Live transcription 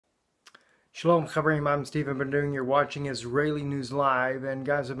Shalom Chavrim, I'm Stephen Benung. You're watching Israeli News Live, and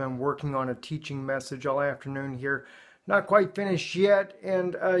guys, I've been working on a teaching message all afternoon here. Not quite finished yet,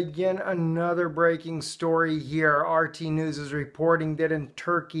 and again, another breaking story here. RT News is reporting that in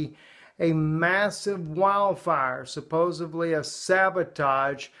Turkey, a massive wildfire, supposedly a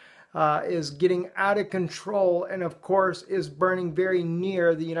sabotage, is getting out of control and, of course, is burning very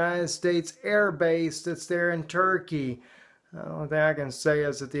near the United States airbase that's there in Turkey. The only thing I can say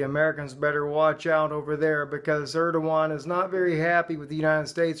is that the Americans better watch out over there because Erdogan is not very happy with the United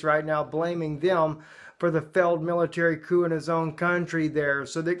States right now, blaming them for the failed military coup in his own country there.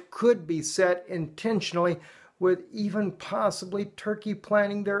 So that could be set intentionally, with even possibly Turkey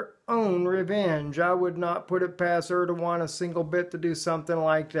planning their own revenge. I would not put it past Erdogan a single bit to do something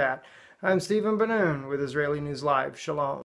like that. I'm Stephen Benoon with Israeli News Live. Shalom.